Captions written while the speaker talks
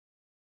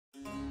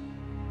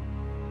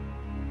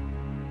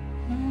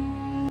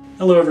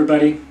Hello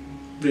everybody,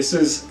 this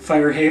is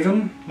Phyre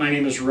Haven. My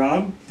name is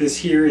Rob. This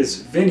here is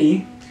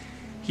Vinny.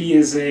 He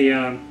is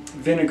a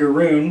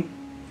Vinegaroon.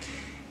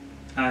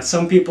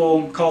 Some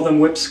people call them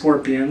whip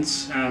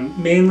scorpions,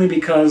 mainly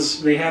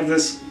because they have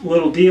this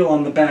little deal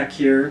on the back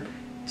here.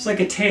 It's like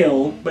a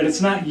tail, but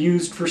it's not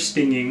used for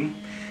stinging.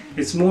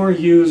 It's more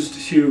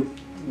used to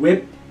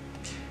whip.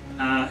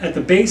 At the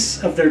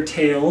base of their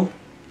tail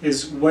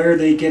is where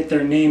they get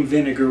their name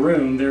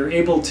Vinegaroon. They're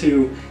able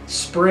to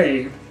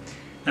spray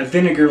a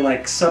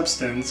vinegar-like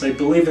substance. I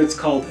believe it's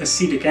called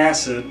acetic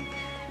acid.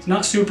 It's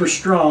not super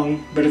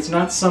strong, but it's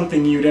not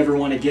something you'd ever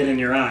want to get in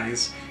your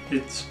eyes.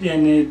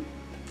 And it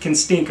can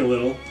stink a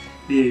little.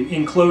 The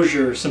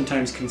enclosure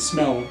sometimes can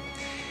smell.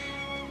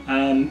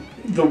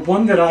 The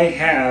one that I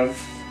have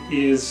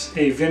is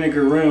a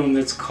Vinegaroon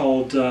that's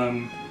called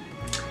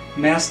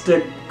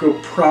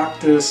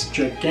Mastigoproctus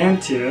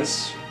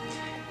Giganteus.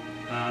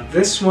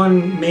 This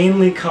one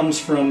mainly comes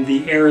from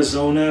the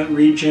Arizona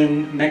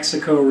region,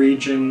 Mexico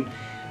region.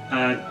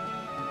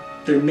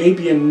 There may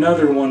be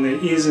another one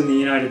that is in the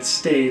United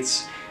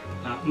States.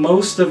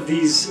 Most of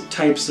these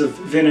types of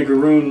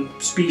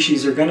Vinegaroon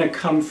species are going to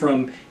come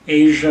from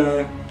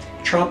Asia,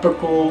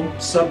 tropical,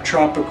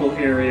 subtropical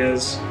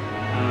areas.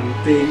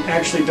 They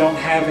actually don't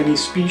have any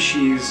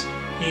species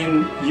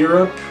in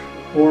Europe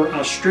or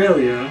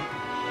Australia.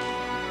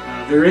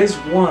 There is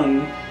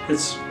one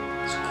that's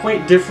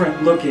quite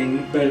different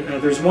looking, but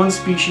there's one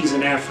species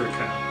in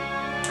Africa.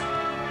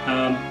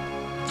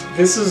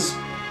 This is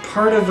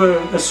part of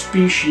a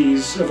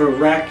species of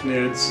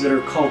arachnids that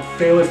are called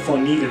Phyre,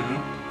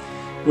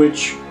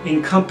 which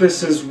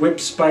encompasses whip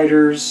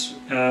spiders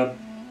or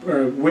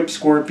whip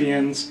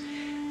scorpions.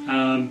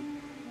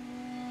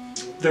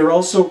 They're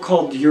also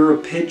called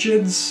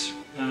Euripigids.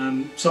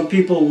 Some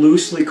people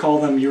loosely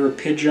call them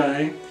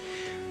Euripigi,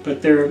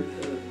 but they're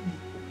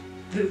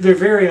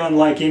very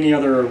unlike any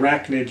other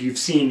arachnid you've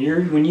seen.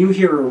 When you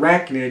hear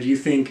arachnid, you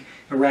think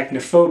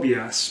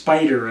arachnophobia, a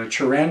spider, a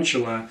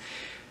tarantula.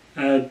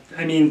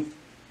 I mean,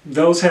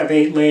 those have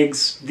 8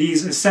 legs.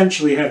 These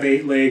essentially have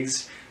 8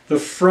 legs. The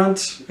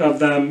front of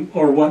them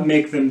are what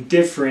make them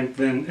different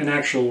than an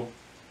actual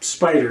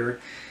spider,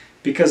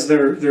 because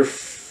their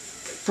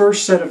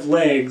first set of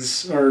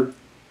legs are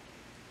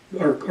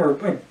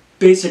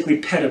basically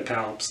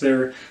pedipalps.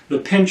 They're the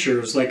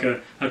pinchers, like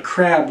a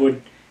crab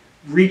would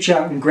reach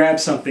out and grab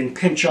something,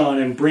 pinch on,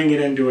 and bring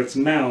it into its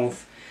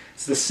mouth.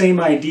 It's the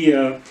same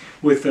idea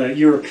with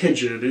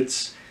Euripigid.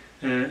 It's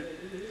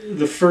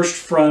the first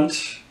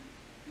front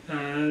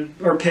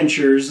are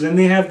pinchers. Then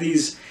they have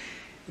these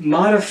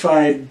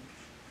modified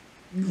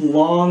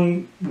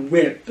long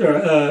whip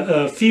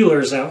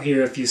feelers out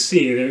here. If you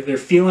see, they're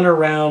feeling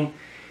around.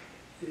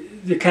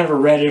 They're kind of a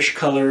reddish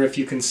color, if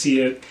you can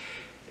see it.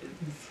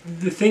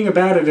 The thing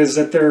about it is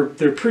that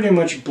they're pretty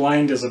much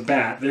blind as a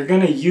bat. They're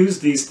going to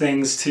use these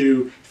things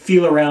to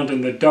feel around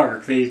in the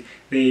dark. They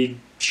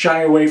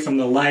shy away from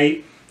the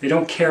light. They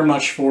don't care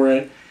much for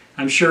it.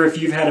 I'm sure if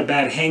you've had a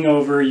bad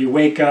hangover, you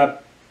wake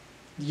up,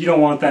 you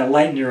don't want that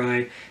light in your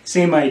eye.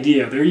 Same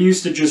idea. They're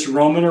used to just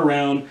roaming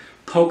around,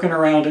 poking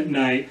around at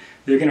night.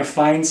 They're going to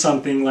find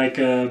something like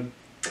a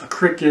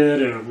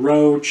cricket, a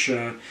roach,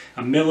 a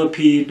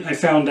millipede. I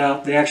found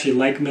out they actually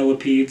like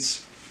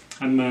millipedes.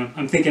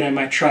 I'm thinking I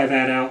might try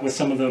that out with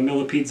some of the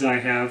millipedes I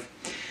have.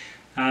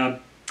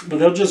 But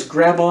they'll just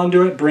grab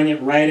onto it, bring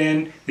it right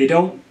in. They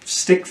don't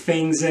stick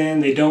things in.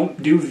 They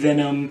don't do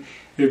venom.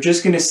 They're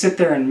just going to sit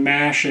there and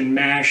mash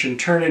and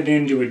turn it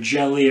into a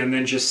jelly and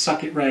then just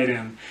suck it right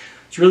in.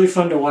 It's really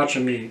fun to watch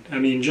them eat. I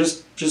mean,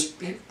 just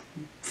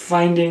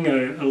finding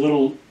a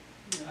little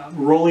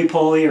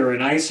roly-poly or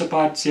an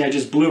isopod. See, I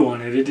just blew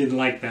on it. It didn't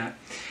like that.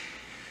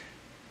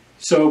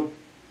 So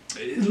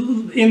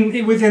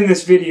within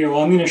this video,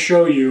 I'm going to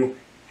show you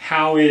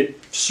how it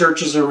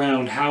searches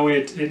around, how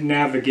it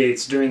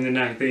navigates during the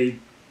night.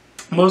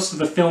 Most of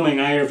the filming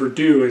I ever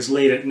do is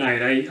late at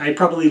night. I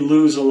probably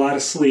lose a lot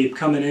of sleep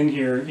coming in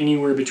here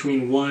anywhere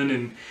between 1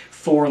 and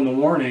 4 in the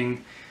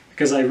morning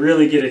because I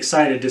really get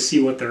excited to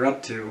see what they're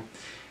up to.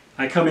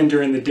 I come in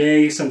during the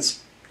day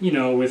since, you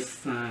know,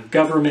 with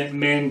government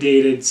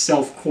mandated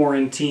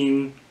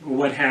self-quarantine or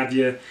what have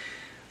you,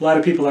 a lot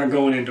of people aren't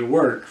going into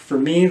work. For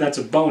me, that's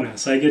a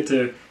bonus. I get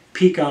to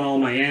peek on all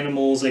my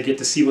animals. I get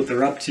to see what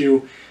they're up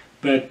to.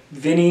 But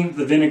Vinny,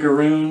 the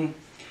Vinegaroon,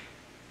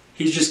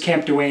 he's just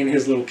camped away in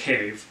his little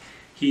cave.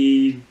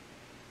 He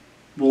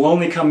will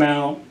only come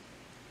out,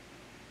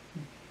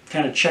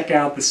 kind of check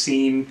out the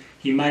scene.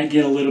 He might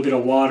get a little bit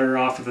of water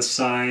off of the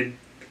side.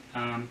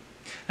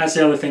 That's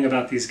the other thing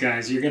about these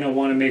guys. You're going to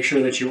want to make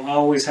sure that you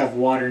always have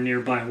water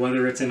nearby,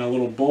 whether it's in a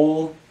little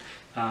bowl.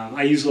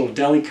 I use little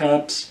deli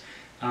cups.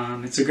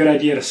 It's a good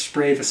idea to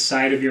spray the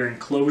side of your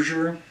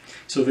enclosure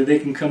so that they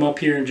can come up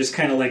here and just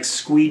kind of like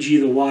squeegee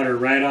the water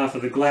right off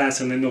of the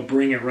glass, and then they'll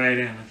bring it right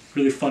in. It's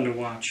really fun to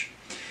watch.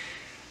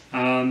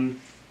 In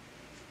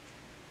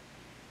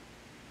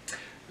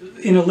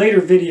a later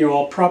video,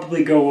 I'll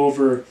probably go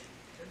over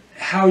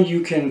how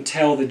you can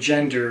tell the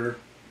gender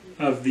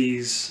of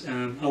these.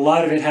 A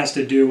lot of it has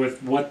to do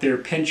with what their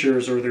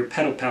pinchers or their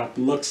pedipalp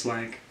looks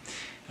like.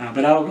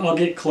 But I'll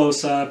get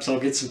close-ups, I'll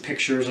get some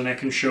pictures, and I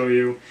can show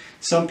you.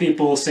 Some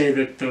people say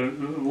that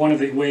one of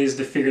the ways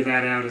to figure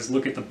that out is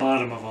look at the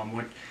bottom of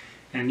them.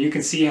 And you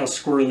can see how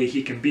squirrely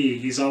he can be.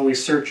 He's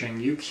always searching.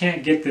 You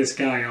can't get this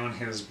guy on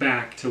his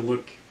back to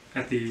look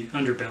at the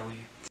underbelly.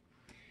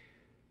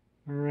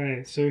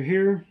 Alright, so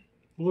here,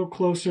 a little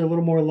closer, a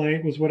little more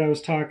light was what I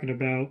was talking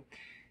about.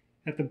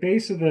 At the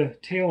base of the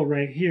tail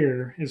right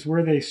here is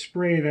where they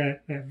spray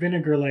that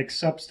vinegar-like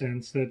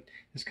substance that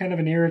is kind of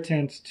an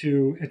irritant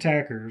to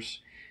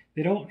attackers.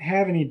 They don't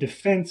have any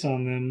defense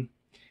on them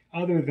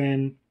other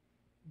than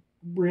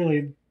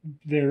really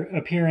their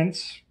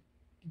appearance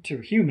to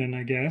a human,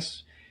 I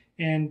guess,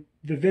 and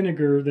the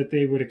vinegar that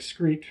they would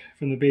excrete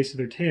from the base of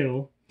their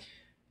tail.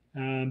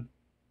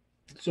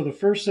 So the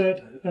first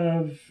set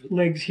of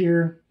legs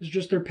here is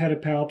just their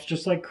pedipalps,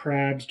 just like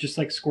crabs, just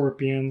like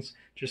scorpions,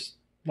 just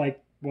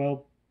like,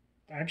 well,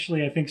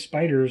 actually I think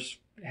spiders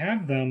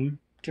have them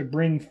to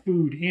bring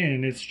food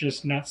in. It's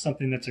just not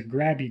something that's a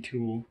grabby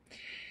tool.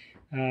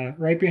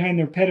 Right behind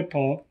their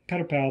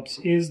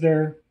pedipalps is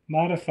their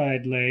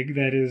modified leg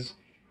that is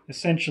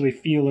essentially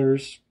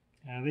feelers.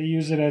 They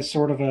use it as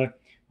sort of a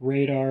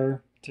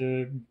radar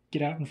to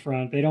get out in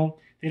front. They don't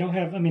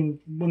have, I mean,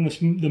 when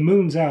the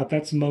moon's out,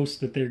 that's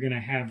most that they're going to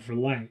have for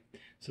light.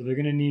 So they're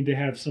going to need to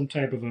have some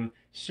type of a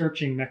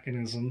searching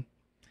mechanism.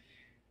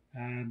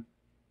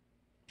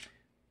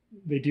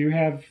 They do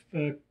have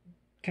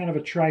kind of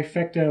a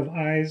trifecta of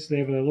eyes. They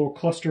have a little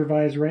cluster of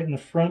eyes right in the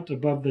front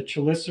above the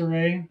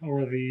chelicerae,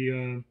 or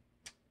the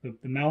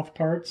mouth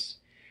parts.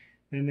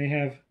 Then they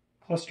have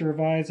a cluster of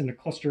eyes and a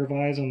cluster of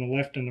eyes on the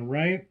left and the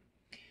right.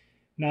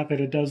 Not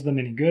that it does them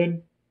any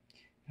good,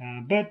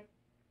 but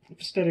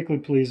aesthetically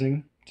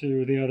pleasing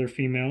to the other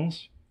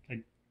females.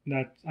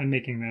 I'm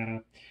making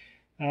that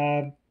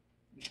up.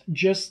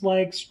 Just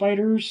like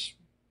spiders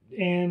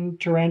and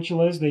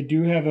tarantulas, they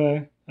do have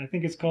I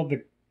think it's called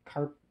the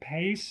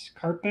carpus.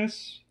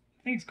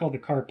 I think it's called the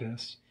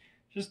carpus.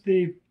 Just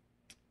the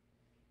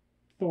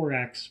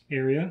thorax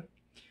area.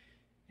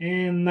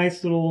 And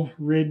nice little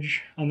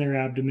ridge on their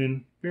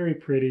abdomen. Very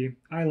pretty.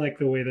 I like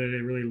the way that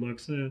it really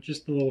looks.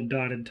 Just the little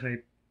dotted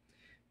type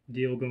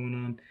deal going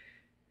on.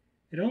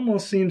 It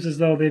almost seems as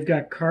though they've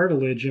got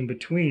cartilage in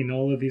between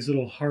all of these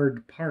little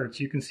hard parts.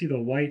 You can see the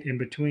white in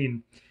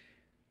between.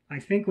 I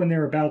think when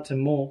they're about to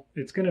molt,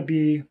 it's going to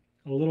be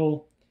a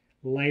little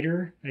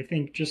lighter. I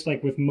think just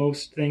like with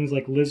most things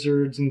like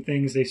lizards and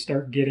things, they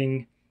start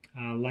getting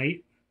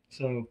light.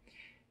 So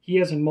he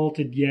hasn't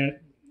molted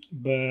yet,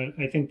 but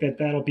I think that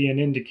that'll be an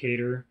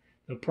indicator.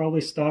 They'll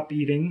probably stop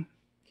eating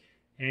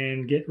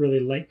and get really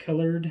light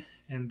colored,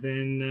 and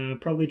then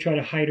probably try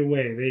to hide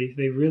away.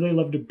 They really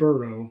love to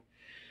burrow.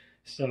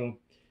 So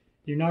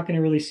you're not going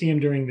to really see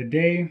them during the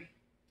day,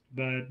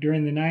 but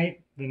during the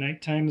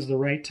nighttime is the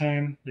right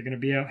time. They're going to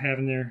be out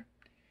having their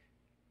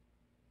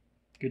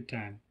good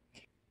time.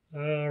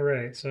 All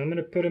right, so I'm going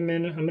to put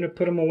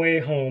them away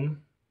at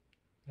home.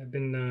 I've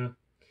been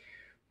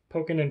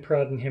poking and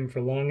prodding him for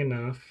long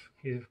enough.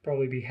 He'll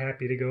probably be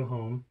happy to go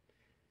home.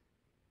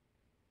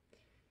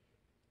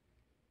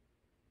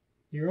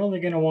 You're only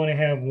going to want to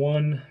have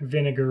one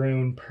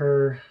Vinegaroon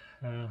per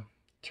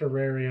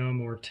terrarium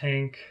or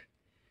tank.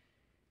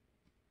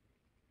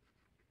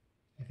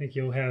 I think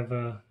you'll have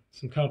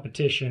some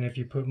competition if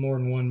you put more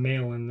than one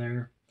male in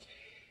there.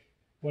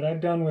 What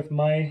I've done with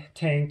my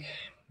tank,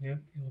 yep,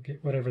 you'll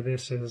get whatever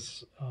this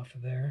is off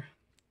of there.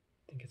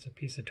 I think it's a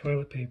piece of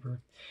toilet paper.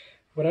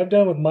 What I've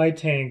done with my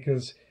tank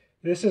is,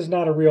 this is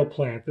not a real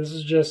plant. This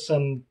is just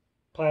some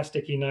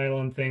plasticky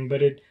nylon thing,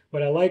 but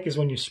what I like is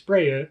when you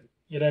spray it,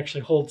 it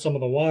actually holds some of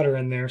the water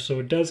in there,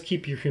 so it does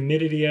keep your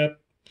humidity up.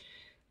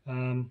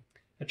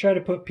 I try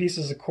to put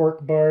pieces of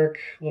cork bark,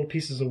 little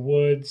pieces of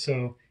wood,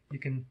 so you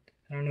can,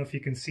 I don't know if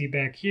you can see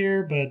back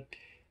here, but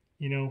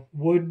you know,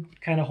 wood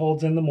kind of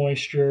holds in the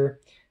moisture.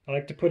 I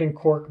like to put in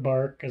cork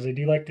bark because they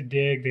do like to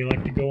dig, they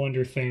like to go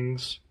under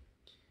things.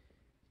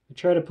 I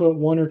try to put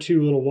one or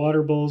two little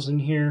water bowls in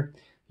here.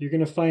 You're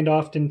going to find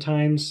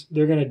oftentimes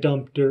they're going to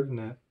dump dirt in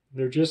it.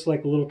 They're just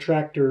like little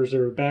tractors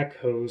or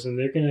backhoes, and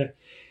they're going to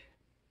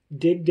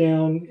dig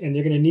down, and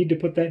they're going to need to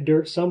put that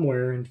dirt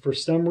somewhere, and for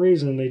some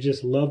reason they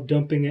just love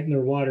dumping it in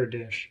their water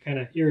dish. Kind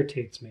of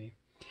irritates me.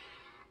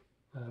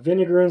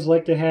 Vinegaroons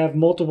like to have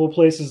multiple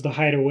places to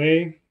hide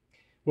away,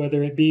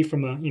 whether it be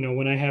from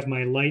when I have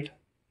my light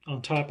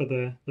on top of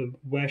the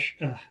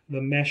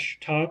mesh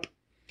top,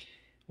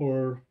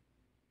 or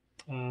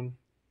I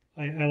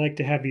like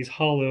to have these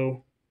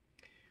hollow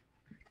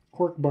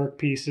cork bark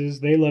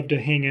pieces. They love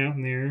to hang out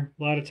in there.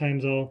 A lot of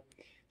times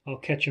I'll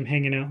catch him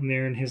hanging out in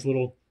there, and his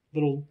little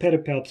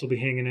pedipalps will be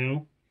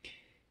hanging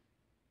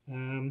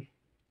out.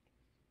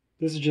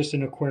 This is just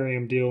an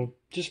aquarium deal,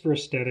 just for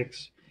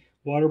aesthetics.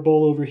 Water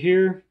bowl over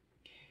here.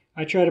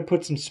 I try to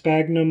put some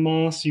sphagnum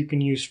moss. You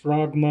can use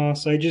frog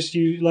moss. I just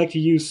like to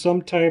use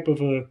some type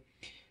of a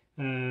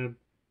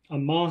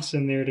moss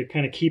in there to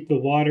kind of keep the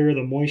water,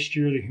 the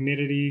moisture, the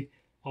humidity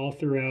all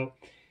throughout.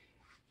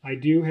 I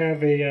do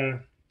have a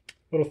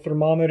little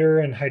thermometer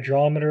and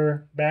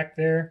hydrometer back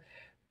there.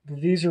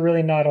 These are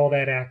really not all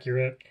that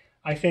accurate.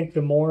 I think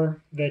the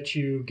more that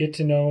you get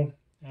to know,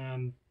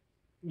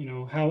 you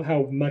know,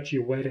 how much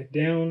you wet it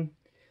down,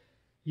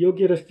 you'll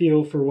get a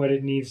feel for what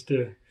it needs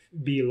to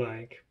be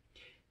like.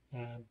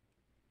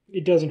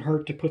 It doesn't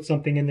hurt to put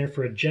something in there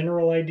for a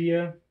general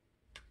idea,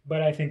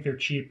 but I think they're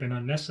cheap and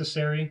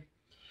unnecessary.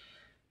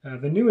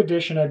 The new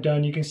addition I've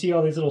done, you can see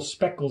all these little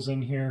speckles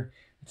in here.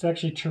 It's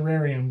actually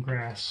terrarium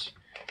grass.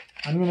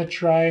 I'm going to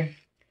try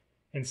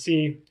and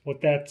see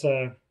what that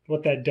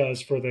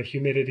does for the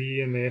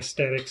humidity and the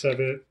aesthetics of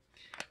it.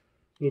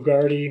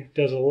 Lugardi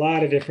does a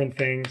lot of different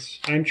things.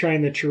 I'm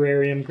trying the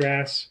terrarium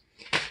grass,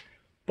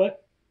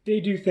 but they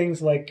do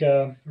things like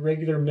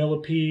regular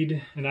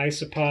millipede and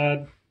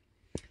isopod.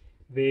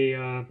 They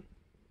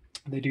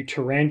do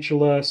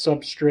tarantula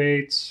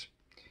substrates.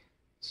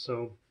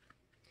 So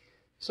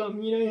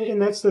you know,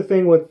 and that's the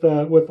thing with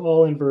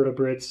all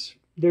invertebrates.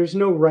 There's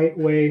no right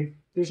way.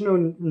 There's no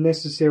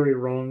necessary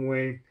wrong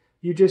way.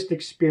 You just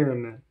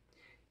experiment.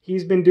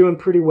 He's been doing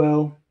pretty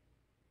well.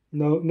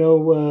 No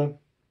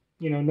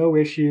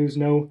issues.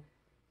 No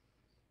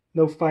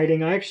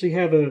fighting. I actually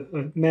have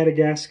a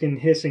Madagascan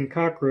hissing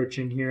cockroach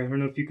in here. I don't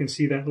know if you can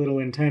see that little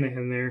antenna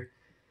in there.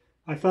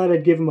 I thought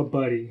I'd give him a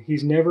buddy.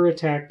 He's never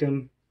attacked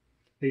him.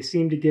 They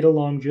seem to get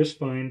along just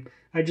fine.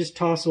 I just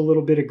toss a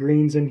little bit of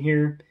greens in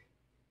here.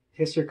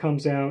 Hisser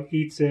comes out,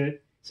 eats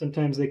it.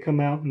 Sometimes they come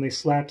out and they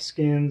slap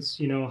skins,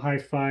 you know, high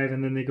five,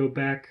 and then they go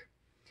back.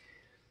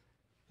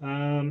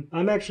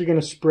 I'm actually going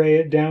to spray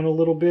it down a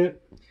little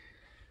bit.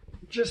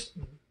 Just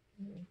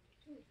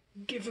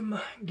give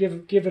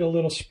it a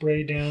little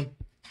spray down.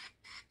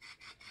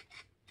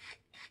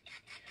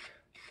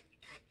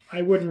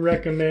 I wouldn't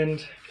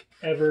recommend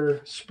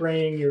ever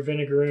spraying your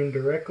Vinegaroon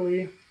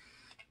directly.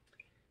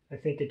 I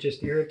think it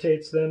just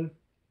irritates them.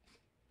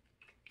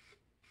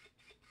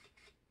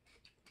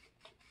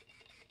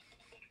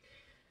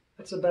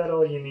 That's about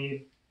all you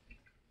need.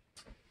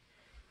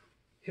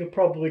 He'll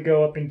probably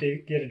go up and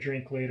get a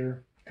drink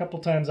later. A couple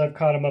times I've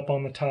caught him up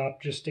on the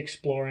top just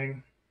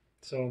exploring.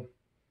 So,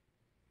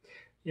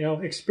 you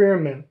know,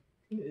 experiment.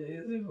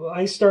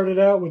 I started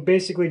out with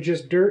basically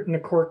just dirt and a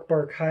cork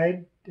bark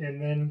hide,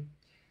 and then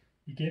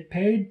you get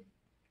paid.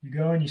 You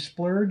go and you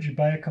splurge, you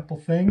buy a couple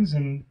things,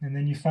 and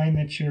then you find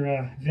that your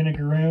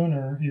Vinegaroon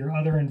or your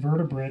other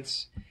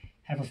invertebrates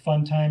have a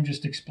fun time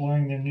just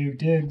exploring their new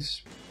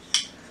digs.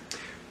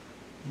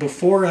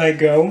 Before I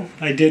go,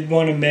 I did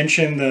want to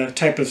mention the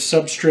type of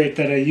substrate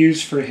that I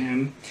use for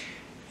him.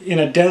 In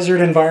a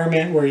desert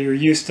environment where you're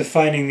used to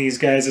finding these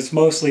guys, it's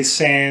mostly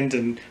sand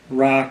and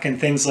rock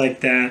and things like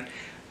that.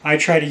 I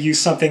try to use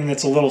something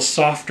that's a little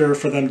softer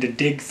for them to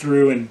dig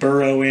through and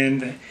burrow in,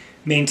 that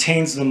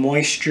maintains the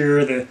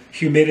moisture, the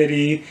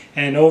humidity,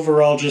 and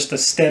overall just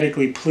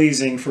aesthetically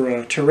pleasing for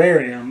a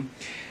terrarium.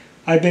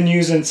 I've been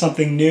using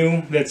something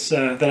new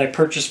that I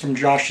purchased from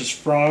Josh's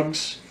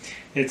Frogs.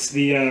 It's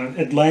the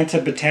Atlanta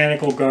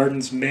Botanical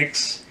Gardens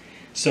mix.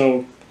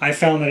 So I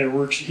found that it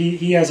works.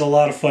 He has a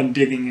lot of fun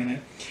digging in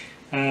it.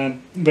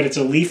 But it's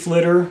a leaf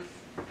litter,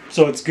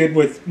 so it's good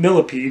with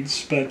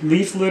millipedes. But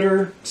leaf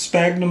litter,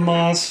 sphagnum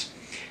moss,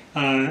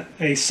 a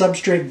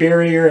substrate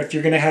barrier if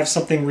you're going to have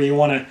something where you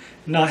want to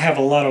not have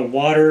a lot of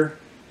water.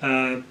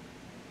 You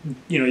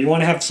know, you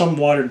want to have some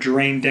water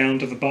drained down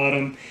to the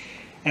bottom.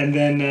 And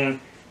then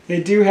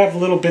they do have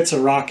little bits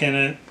of rock in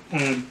it.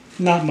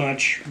 Not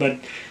much, but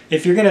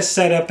if you're going to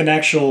set up an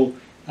actual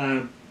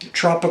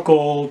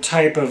tropical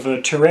type of a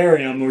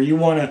terrarium where you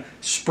want to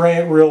spray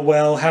it real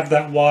well, have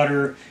that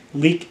water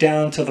leak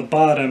down to the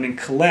bottom and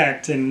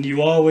collect, and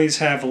you always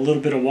have a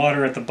little bit of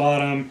water at the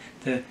bottom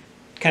to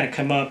kind of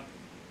come up,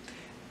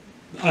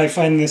 I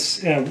find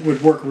this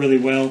would work really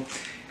well.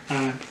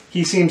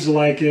 He seems to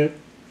like it.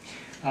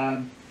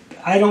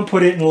 I don't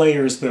put it in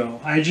layers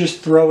though. I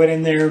just throw it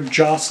in there,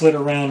 jostle it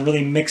around,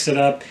 really mix it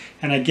up,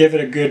 and I give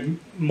it a good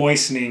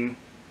moistening.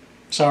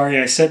 Sorry,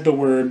 I said the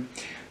word,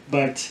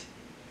 but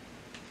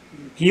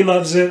he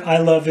loves it. I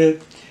love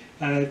it.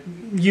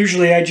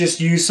 Usually I just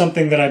use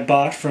something that I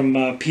bought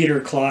from Peter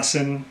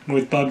Clausen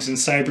with Bugs in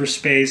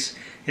Cyberspace.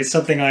 It's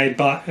something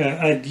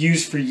I'd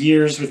used for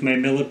years with my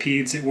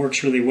millipedes. It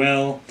works really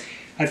well.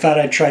 I thought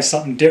I'd try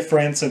something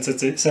different since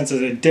it's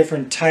a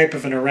different type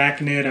of an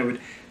arachnid. I would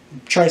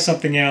try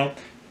something out,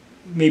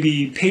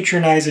 maybe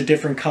patronize a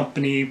different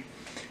company.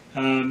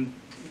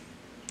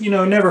 You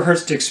know, it never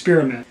hurts to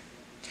experiment.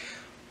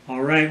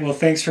 Alright, well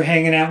thanks for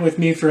hanging out with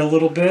me for a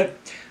little bit.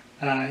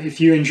 If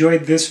you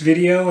enjoyed this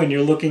video and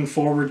you're looking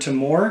forward to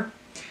more,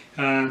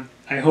 I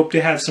hope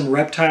to have some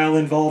reptile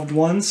involved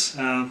ones,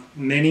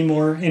 many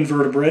more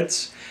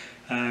invertebrates.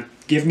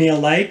 Give me a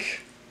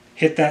like,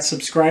 hit that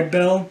subscribe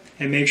bell,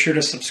 and make sure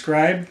to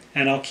subscribe,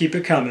 and I'll keep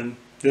it coming.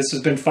 This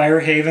has been Phyre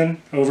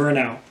Haven, over and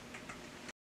out.